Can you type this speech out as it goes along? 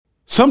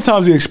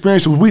Sometimes the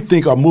experiences we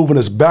think are moving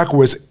us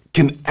backwards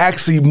can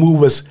actually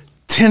move us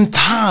 10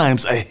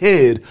 times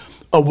ahead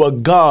of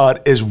what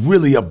God is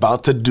really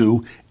about to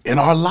do in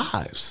our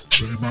lives.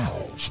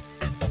 P.L.O.W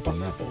and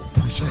P.L.O.W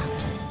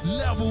present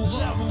Level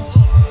Up.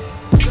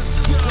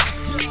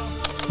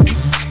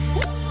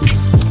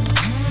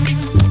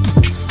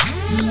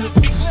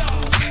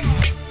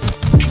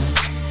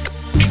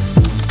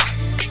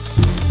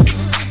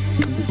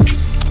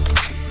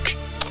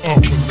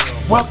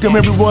 Welcome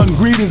everyone.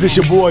 Greetings. It's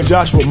your boy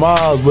Joshua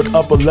Miles with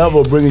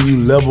P.L.O.W bringing you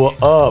Level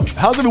Up.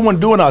 How's everyone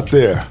doing out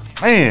there?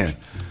 Man,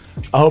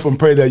 I hope and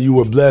pray that you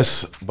were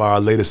blessed by our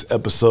latest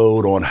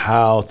episode on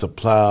how to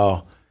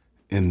plow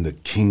in the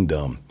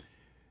kingdom.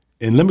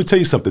 And let me tell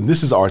you something.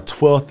 This is our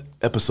 12th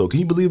episode. Can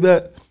you believe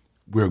that?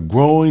 We're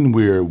growing.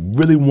 We're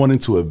really wanting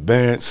to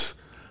advance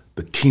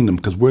the kingdom,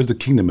 because where's the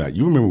kingdom at?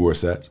 You remember where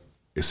it's at?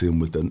 It's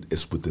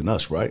within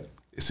us, right?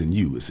 It's in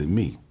you. It's in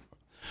me.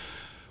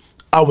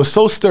 I was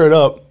so stirred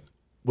up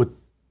with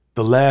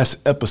the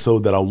last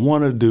episode that I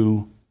want to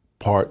do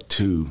part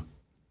 2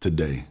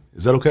 today.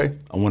 Is that okay?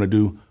 I want to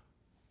do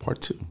part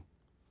 2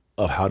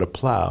 of how to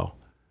plow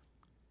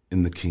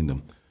in the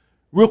kingdom.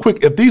 Real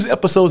quick, if these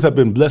episodes have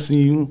been blessing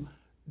you,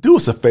 do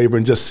us a favor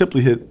and just simply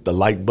hit the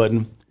like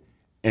button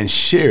and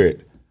share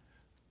it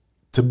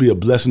to be a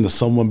blessing to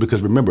someone,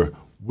 because remember,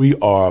 we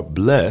are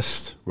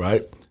blessed,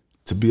 right,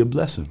 to be a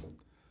blessing.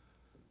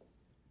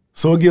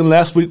 So again,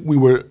 last week we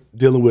were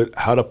dealing with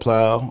how to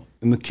plow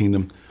in the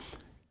kingdom,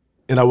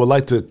 and I would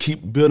like to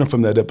keep building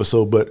from that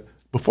episode. But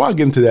before I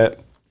get into that,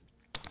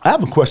 I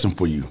have a question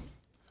for you.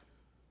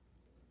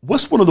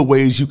 What's one of the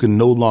ways you can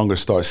no longer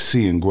start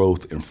seeing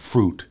growth and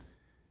fruit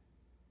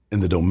in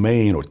the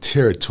domain or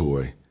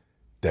territory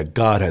that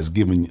God has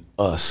given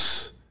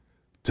us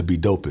to be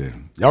dope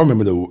in? Y'all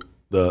remember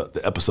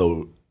the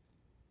episode,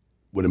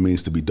 what it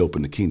means to be dope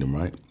in the kingdom,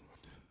 right?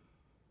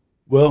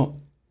 Well,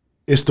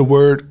 it's the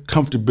word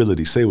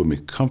comfortability. Say it with me,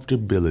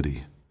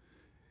 comfortability.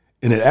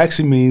 And it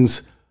actually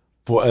means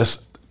for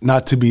us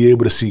not to be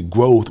able to see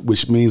growth,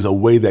 which means a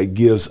way that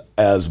gives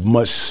as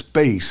much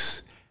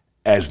space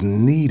as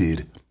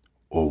needed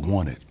or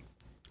wanted.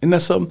 Isn't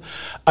that something?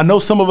 I know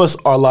some of us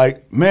are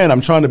like, man,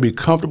 I'm trying to be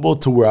comfortable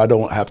to where I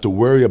don't have to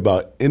worry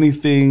about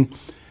anything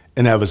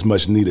and have as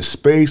much needed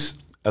space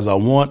as I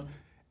want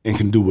and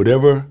can do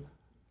whatever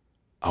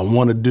I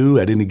want to do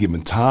at any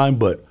given time.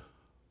 But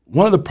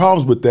one of the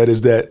problems with that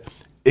is that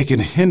it can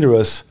hinder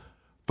us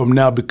from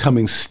now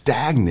becoming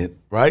stagnant,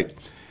 right,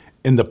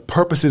 in the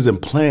purposes and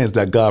plans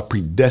that God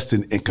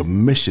predestined and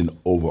commissioned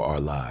over our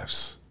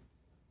lives,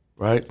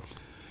 right?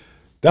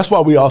 That's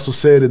why we also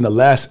said in the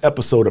last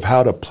episode of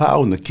how to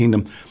plow in the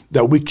kingdom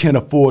that we can't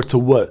afford to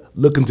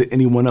look into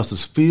anyone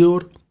else's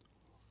field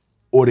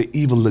or to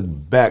even look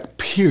back,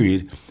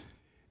 period,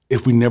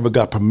 if we never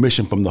got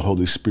permission from the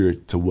Holy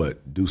Spirit to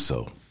do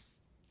so.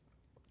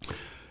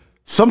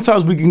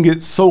 Sometimes we can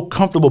get so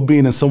comfortable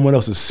being in someone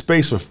else's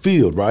space or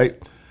field,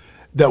 right,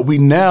 that we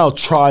now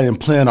try and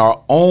plan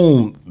our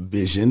own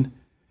vision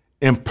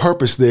and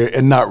purpose there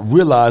and not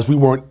realize we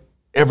weren't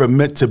ever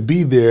meant to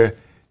be there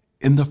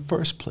in the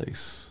first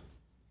place.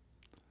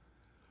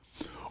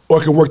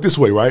 Or it can work this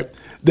way, right?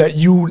 That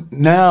you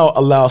now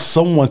allow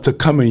someone to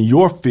come in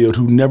your field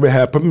who never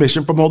had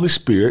permission from Holy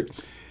Spirit,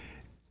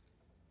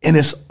 and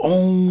it's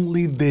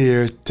only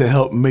there to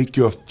help make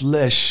your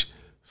flesh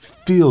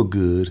feel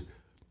good,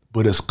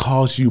 but it's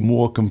caused you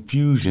more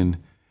confusion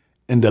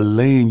and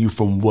delaying you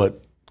from what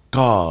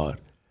God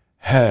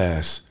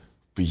has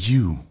for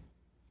you.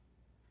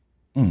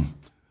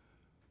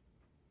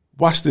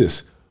 Watch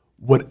this.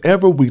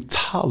 Whatever we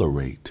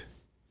tolerate,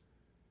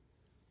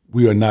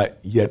 we are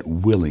not yet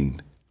willing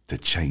to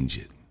change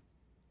it.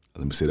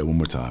 Let me say that one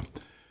more time.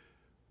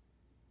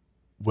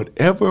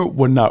 Whatever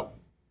we're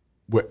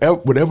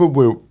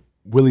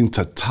willing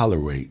to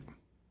tolerate,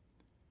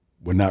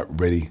 we're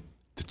not ready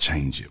to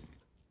change it.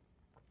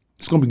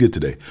 It's going to be good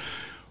today.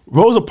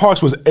 Rosa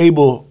Parks was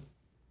able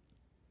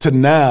to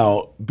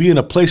now be in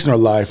a place in her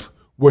life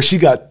where she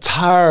got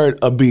tired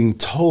of being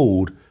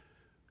told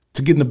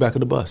to get in the back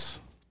of the bus.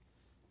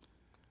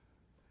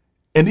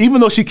 And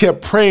even though she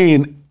kept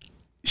praying,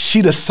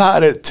 she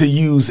decided to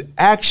use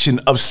action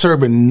of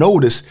serving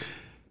notice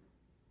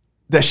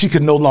that she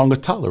could no longer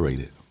tolerate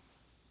it.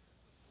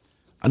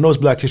 I know it's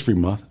Black History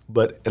Month,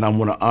 and I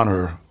want to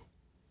honor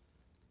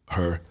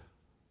her.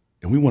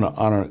 And we want to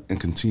honor and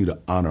continue to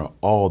honor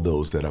all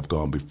those that have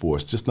gone before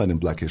us, just not in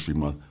Black History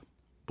Month,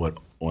 but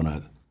on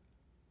a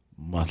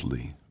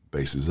monthly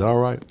basis. Is that all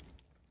right?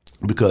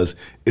 Because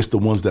it's the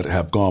ones that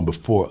have gone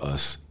before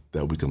us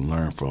that we can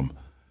learn from.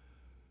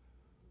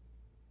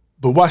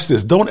 But watch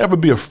this. Don't ever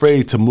be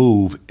afraid to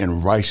move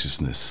in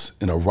righteousness,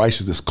 in a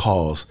righteousness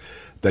cause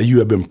that you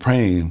have been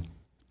praying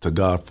to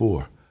God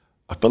for.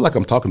 I feel like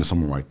I'm talking to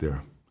someone right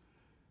there.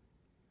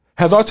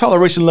 Has our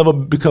toleration level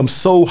become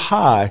so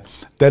high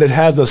that it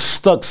has us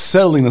stuck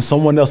settling in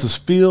someone else's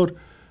field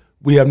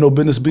we have no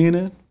business being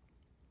in?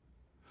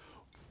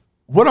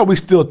 What are we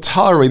still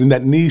tolerating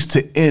that needs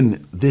to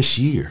end this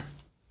year?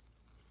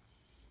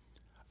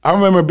 I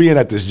remember being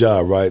at this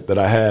job, right, that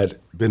I had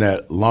been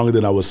at longer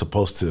than I was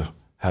supposed to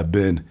have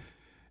been.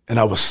 And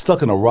I was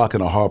stuck in a rock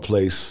and a hard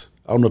place.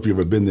 I don't know if you've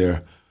ever been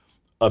there,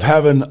 of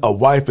having a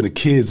wife and the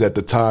kids at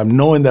the time,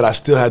 knowing that I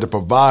still had to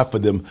provide for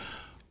them.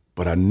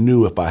 But I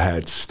knew if I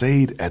had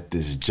stayed at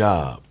this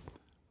job,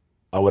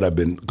 I would have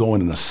been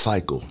going in a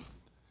cycle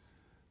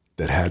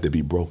that had to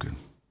be broken.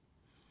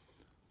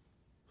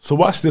 So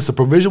watch this. A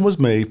provision was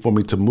made for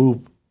me to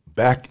move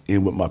back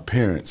in with my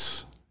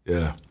parents.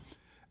 Yeah.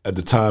 At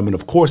the time. And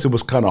of course, it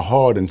was kind of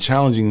hard and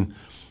challenging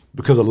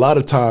because a lot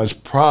of times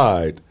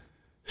pride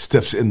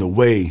steps in the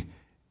way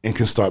and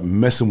can start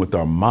messing with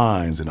our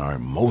minds and our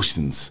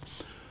emotions.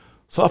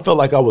 So I felt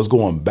like I was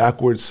going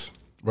backwards,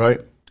 right,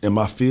 in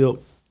my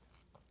field.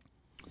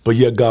 But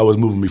yet God was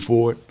moving me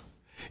forward.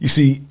 You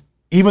see,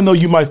 even though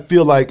you might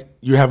feel like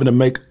you're having to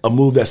make a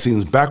move that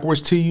seems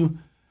backwards to you,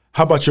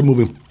 how about you're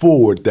moving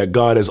forward that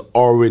God has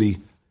already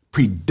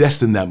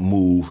predestined that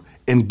move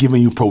and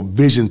giving you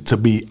provision to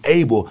be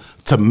able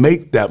to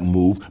make that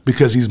move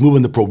because he's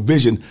moving the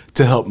provision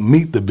to help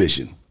meet the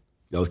vision.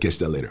 Y'all catch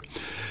that later.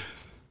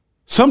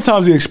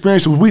 Sometimes the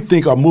experiences we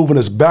think are moving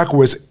us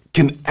backwards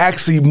can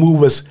actually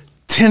move us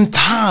 10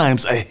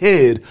 times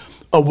ahead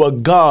of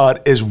what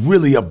God is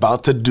really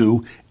about to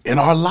do in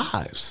our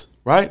lives,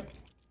 right?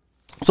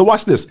 So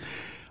watch this.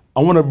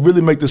 I want to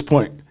really make this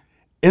point.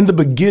 In the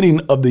beginning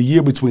of the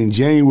year between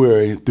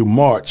January through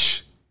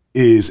March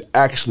is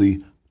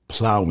actually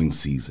plowing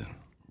season,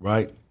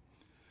 right?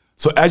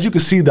 So as you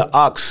can see the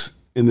ox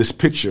in this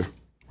picture,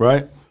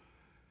 right?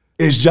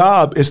 His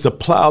job is to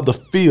plow the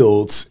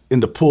fields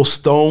and to pull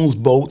stones,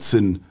 boats,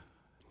 and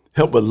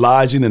help with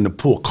lodging and to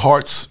pull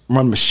carts,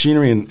 run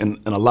machinery, and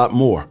a lot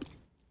more.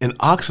 And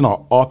oxen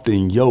are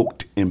often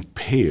yoked in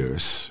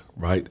pairs,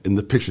 right? In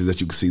the pictures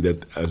that you can see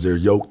that as they're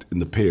yoked in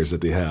the pairs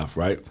that they have,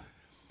 right?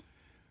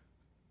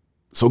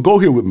 So go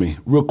here with me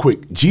real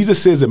quick.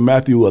 Jesus says in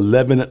Matthew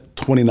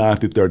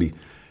 11:29-30,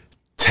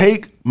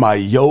 "Take my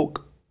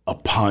yoke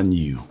upon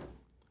you.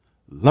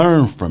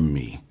 Learn from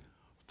me,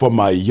 for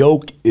my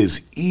yoke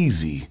is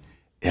easy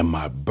and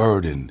my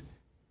burden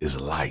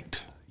is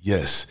light."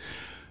 Yes.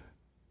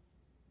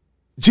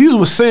 Jesus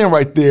was saying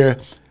right there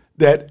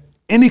that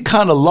any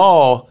kind of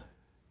law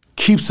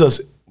keeps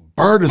us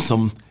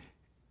burdensome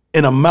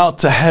and amount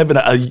to having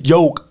a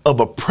yoke of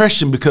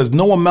oppression because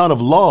no amount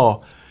of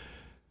law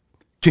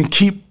can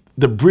keep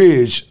the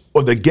bridge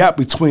or the gap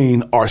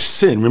between our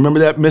sin. Remember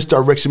that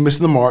misdirection,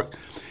 missing the mark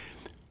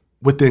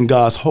within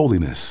God's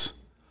holiness.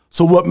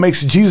 So what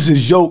makes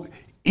Jesus' yoke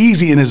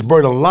easy and his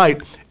burden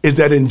light is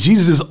that in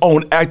Jesus'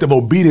 own act of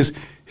obedience,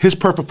 his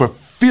perfect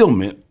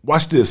fulfillment,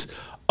 watch this,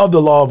 of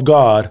the law of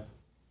God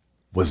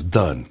was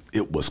done.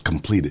 It was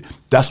completed.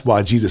 That's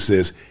why Jesus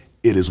says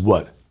it is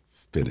what?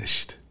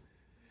 Finished.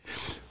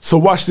 So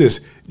watch this.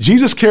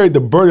 Jesus carried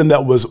the burden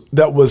that was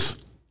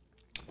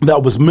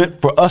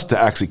meant for us to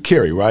actually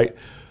carry, right?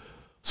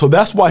 So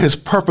that's why his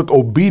perfect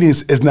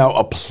obedience is now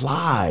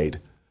applied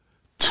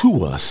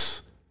to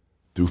us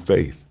through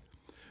faith.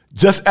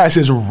 Just as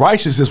his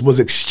righteousness was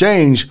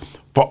exchanged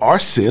for our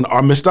sin,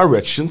 our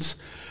misdirections,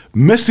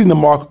 missing the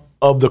mark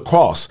of the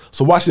cross.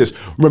 So watch this.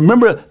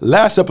 Remember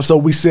last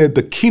episode we said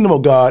the kingdom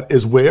of God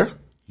is where?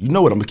 You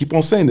know what, I'm gonna keep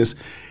on saying this.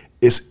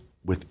 It's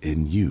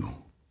within you.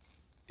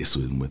 It's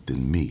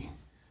within me.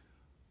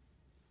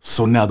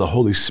 So now the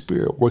Holy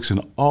Spirit works in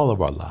all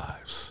of our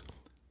lives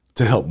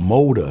to help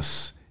mold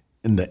us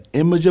in the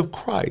image of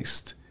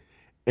Christ.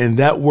 And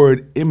that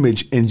word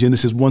image in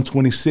Genesis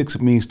 1:26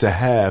 means to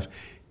have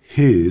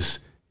his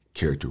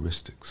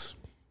characteristics.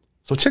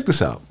 So check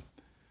this out.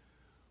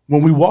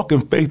 When we walk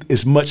in faith,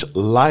 it's much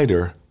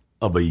lighter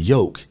of a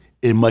yoke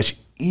and much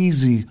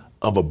easy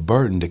of a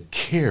burden to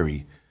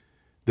carry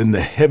than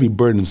the heavy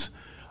burdens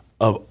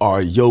of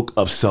our yoke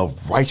of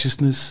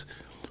self-righteousness,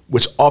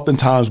 which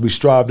oftentimes we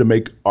strive to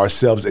make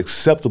ourselves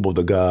acceptable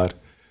to God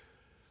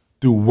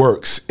through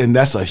works. And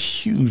that's a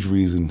huge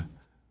reason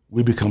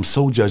we become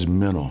so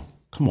judgmental.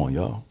 Come on,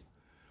 y'all.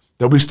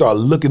 That we start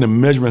looking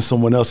and measuring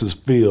someone else's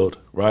field,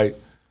 right?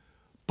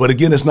 But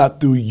again, it's not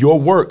through your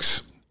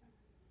works.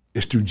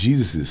 It's through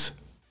Jesus'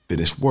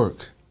 finished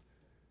work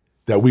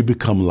that we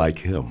become like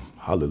him.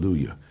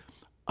 Hallelujah.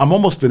 I'm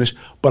almost finished,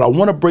 but I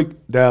want to break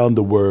down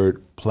the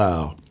word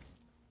plow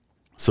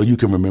so you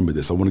can remember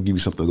this. I want to give you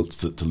something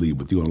to leave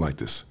with. You're going to like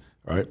this,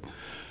 all right?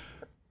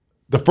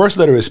 The first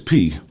letter is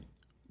P,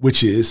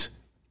 which is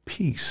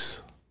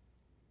peace.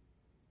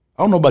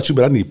 I don't know about you,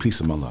 but I need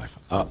peace in my life.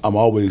 I'm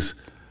always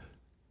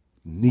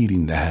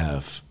needing to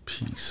have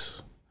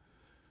peace.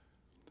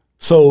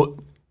 So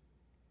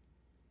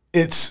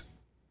it's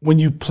when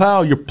you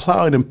plow, you're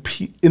plowing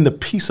in the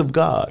peace of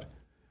God,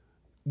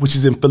 which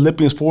is in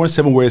Philippians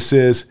 4:7, where it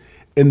says,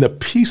 "In the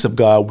peace of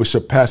God, which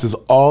surpasses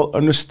all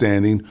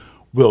understanding,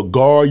 will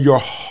guard your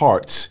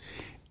hearts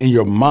and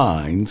your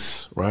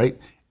minds," right,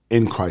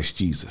 in Christ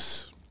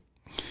Jesus.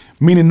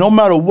 Meaning no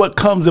matter what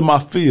comes in my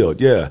field,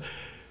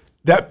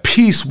 that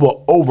peace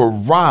will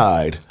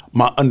override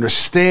my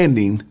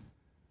understanding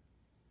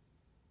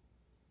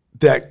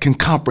that can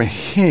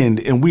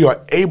comprehend, and we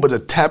are able to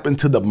tap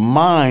into the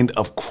mind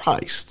of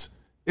Christ.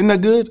 Isn't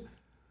that good?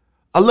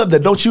 I love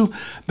that, don't you?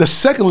 The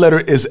second letter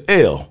is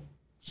L.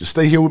 Just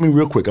stay here with me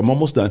real quick. I'm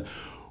almost done.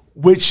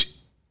 Which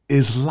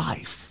is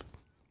life.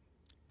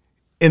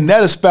 And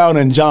that is found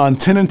in John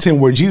 10:10,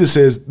 where Jesus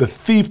says, the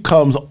thief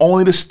comes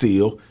only to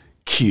steal,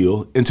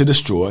 kill, and to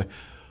destroy.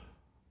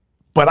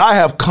 But I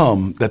have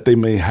come that they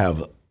may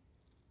have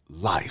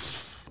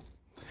life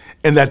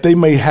and that they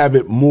may have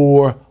it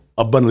more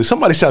abundantly.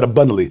 Somebody shout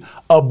abundantly.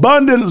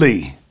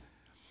 Abundantly.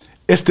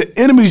 It's the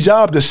enemy's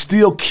job to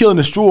steal, kill, and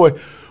destroy,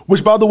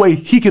 which, by the way,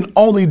 he can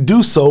only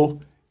do so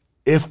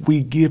if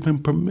we give him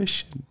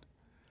permission.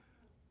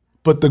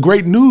 But the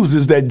great news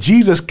is that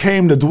Jesus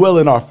came to dwell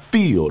in our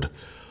field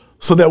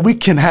so that we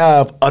can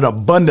have an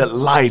abundant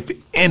life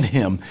in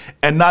him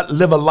and not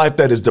live a life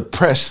that is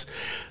depressed,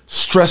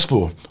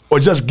 stressful, or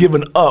just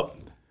given up,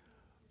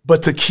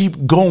 but to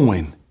keep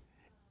going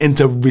and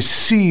to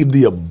receive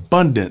the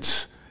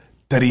abundance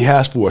that he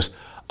has for us.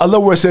 I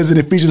love where it says in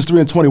Ephesians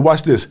 3:20,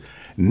 watch this.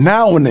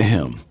 Now unto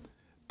him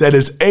that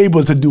is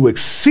able to do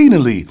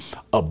exceedingly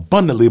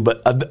abundantly,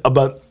 but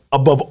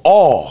above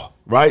all,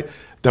 right,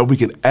 that we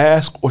can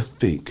ask or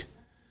think.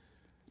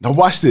 Now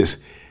watch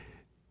this.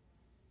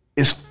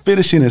 It's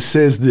finishing and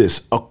says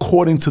this,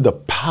 according to the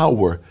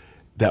power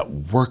that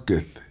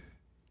worketh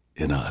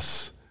in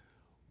us.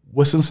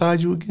 What's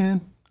inside you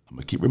again? I'm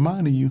going to keep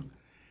reminding you.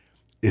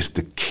 It's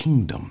the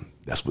kingdom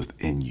that's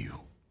within you.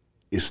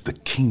 It's the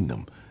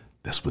kingdom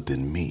that's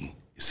within me.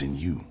 It's in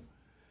you.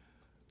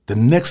 The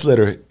next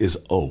letter is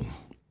O,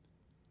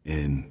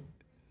 and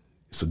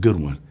it's a good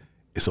one.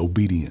 It's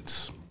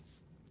obedience.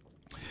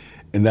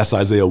 And that's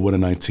Isaiah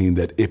 1:19,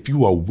 that if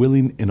you are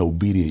willing and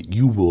obedient,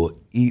 you will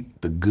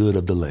eat the good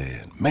of the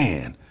land.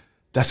 Man,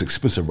 that's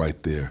expensive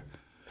right there.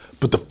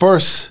 But the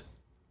first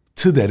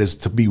to that is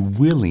to be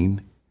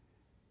willing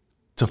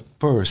to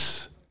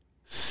first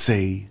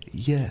say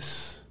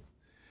yes.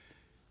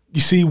 You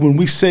see, when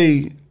we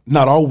say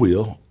not our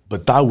will,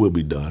 but thy will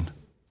be done,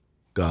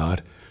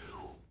 God,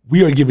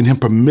 we are giving him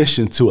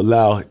permission to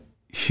allow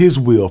his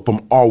will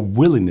from our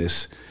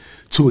willingness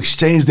to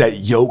exchange that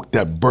yoke,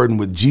 that burden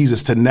with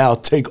Jesus, to now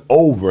take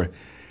over.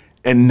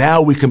 And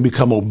now we can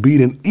become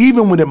obedient,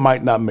 even when it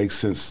might not make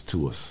sense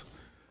to us.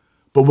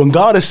 But when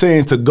God is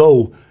saying to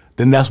go,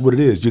 then that's what it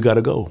is. You got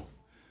to go.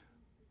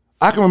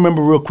 I can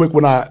remember real quick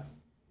when I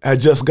had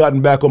just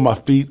gotten back on my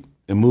feet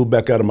and moved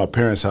back out of my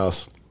parents'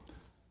 house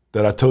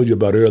that I told you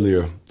about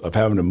earlier, of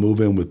having to move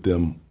in with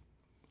them,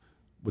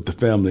 with the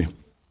family.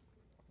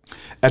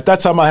 At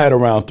that time, I had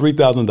around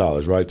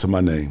 $3,000, right, to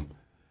my name.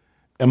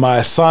 And my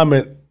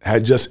assignment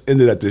had just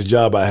ended at this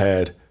job I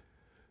had.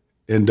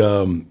 And,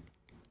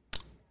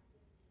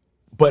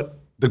 but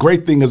the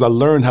great thing is I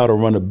learned how to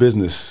run a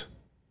business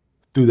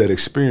through that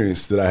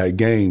experience that I had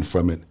gained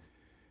from it.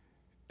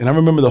 And I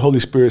remember the Holy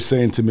Spirit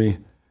saying to me,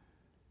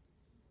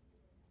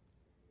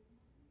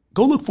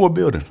 go look for a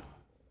building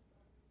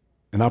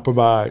and I'll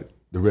provide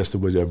the rest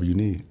of whatever you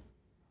need.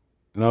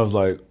 And I was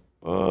like,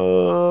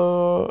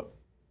 Holy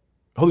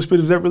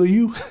Spirit, is that really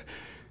you?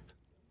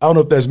 I don't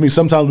know if that's me.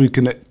 Sometimes we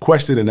can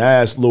question and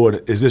ask,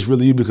 Lord, is this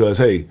really you? Because,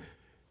 hey,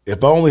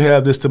 if I only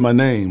have this to my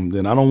name,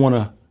 then I don't want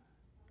to,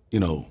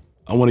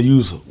 I want to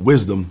use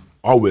wisdom,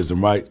 our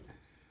wisdom, right,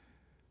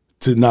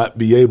 to not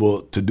be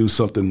able to do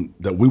something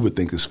that we would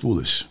think is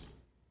foolish.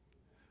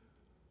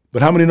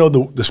 But how many know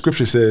the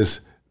scripture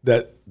says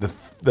that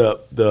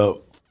the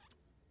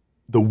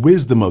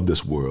wisdom of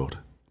this world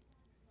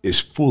is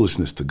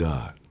foolishness to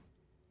God?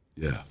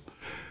 Yeah.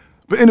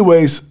 But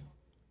anyways,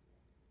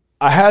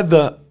 I had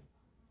the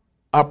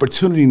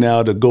opportunity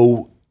now to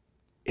go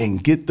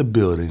and get the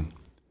building,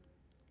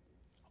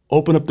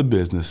 open up the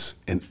business,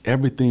 and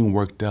everything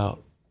worked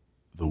out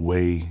the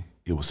way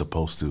it was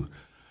supposed to.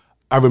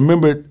 I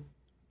remembered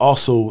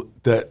also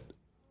that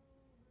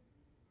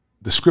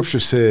the scripture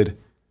said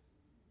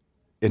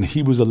in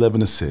Hebrews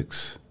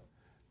 11:6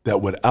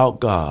 that without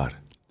God,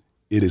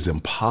 it is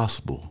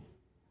impossible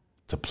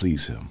to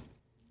please him.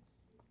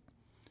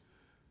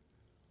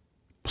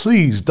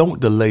 Please don't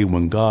delay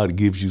when God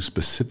gives you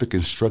specific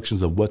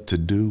instructions of what to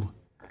do.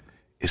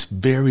 It's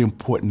very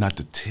important not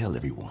to tell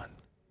everyone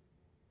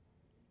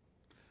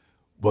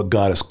what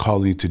God is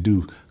calling you to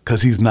do,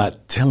 because he's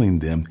not telling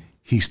them,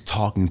 he's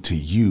talking to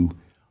you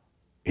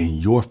in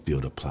your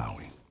field of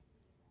plowing.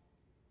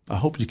 I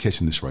hope you're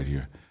catching this right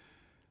here.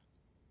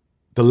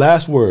 The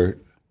last word,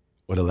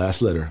 or the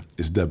last letter,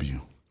 is W,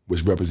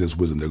 which represents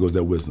wisdom. There goes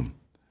that wisdom,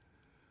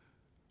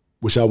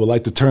 which I would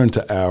like to turn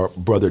to our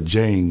brother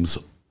James,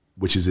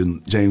 which is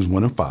in James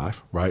 1:5,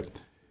 right?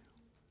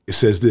 It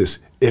says this: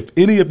 if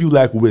any of you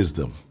lack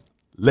wisdom,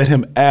 let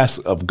him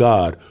ask of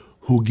God,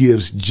 who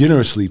gives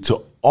generously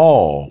to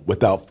all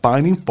without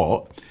finding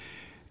fault,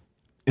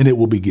 and it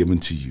will be given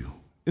to you.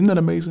 Isn't that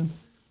amazing?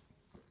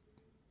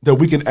 That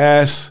we can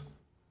ask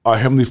our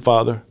Heavenly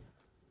Father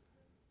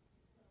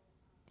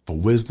for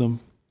wisdom,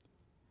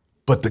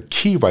 but the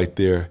key right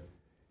there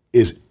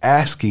is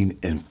asking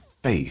in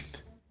faith.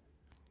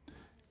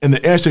 And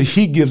the answer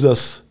he gives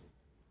us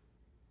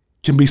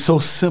can be so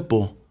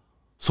simple,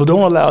 so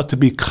don't allow it to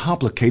be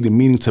complicated,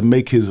 meaning to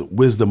make his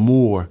wisdom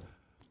more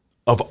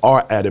of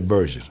our added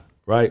version,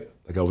 right?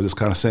 Like I was just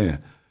kind of saying.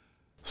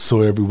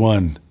 So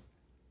everyone,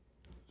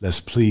 let's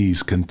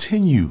please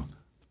continue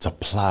to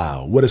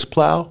plow. What is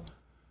plow?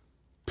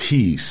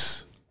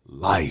 Peace,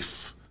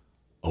 life,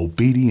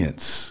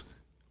 obedience,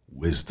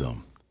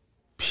 wisdom.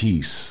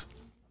 Peace,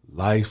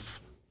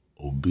 life,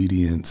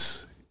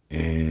 obedience,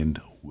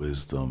 and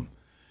wisdom.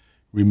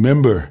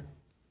 Remember,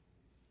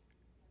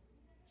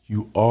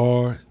 you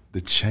are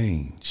the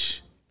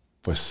change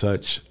for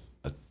such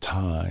a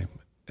time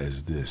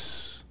as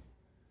this.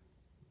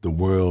 The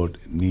world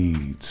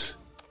needs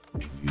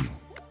you.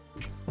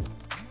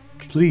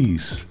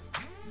 Please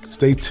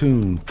stay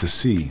tuned to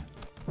see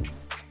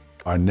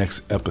our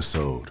next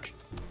episode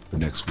for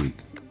next week.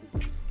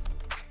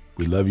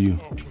 We love you.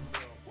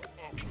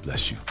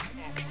 Bless you.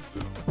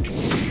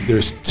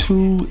 There's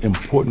two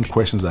important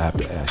questions I have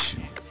to ask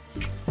you.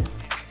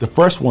 The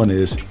first one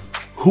is,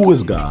 who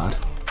is God,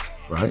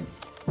 right?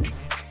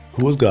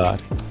 Who is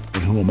God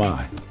and who am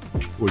I?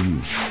 Who are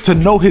you? To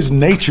know his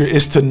nature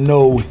is to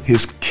know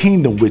his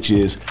kingdom, which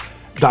is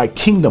thy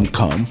kingdom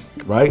come,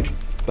 right?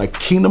 Thy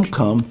kingdom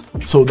come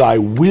so thy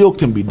will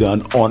can be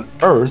done on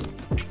earth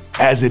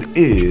as it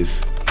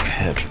is in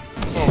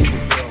heaven.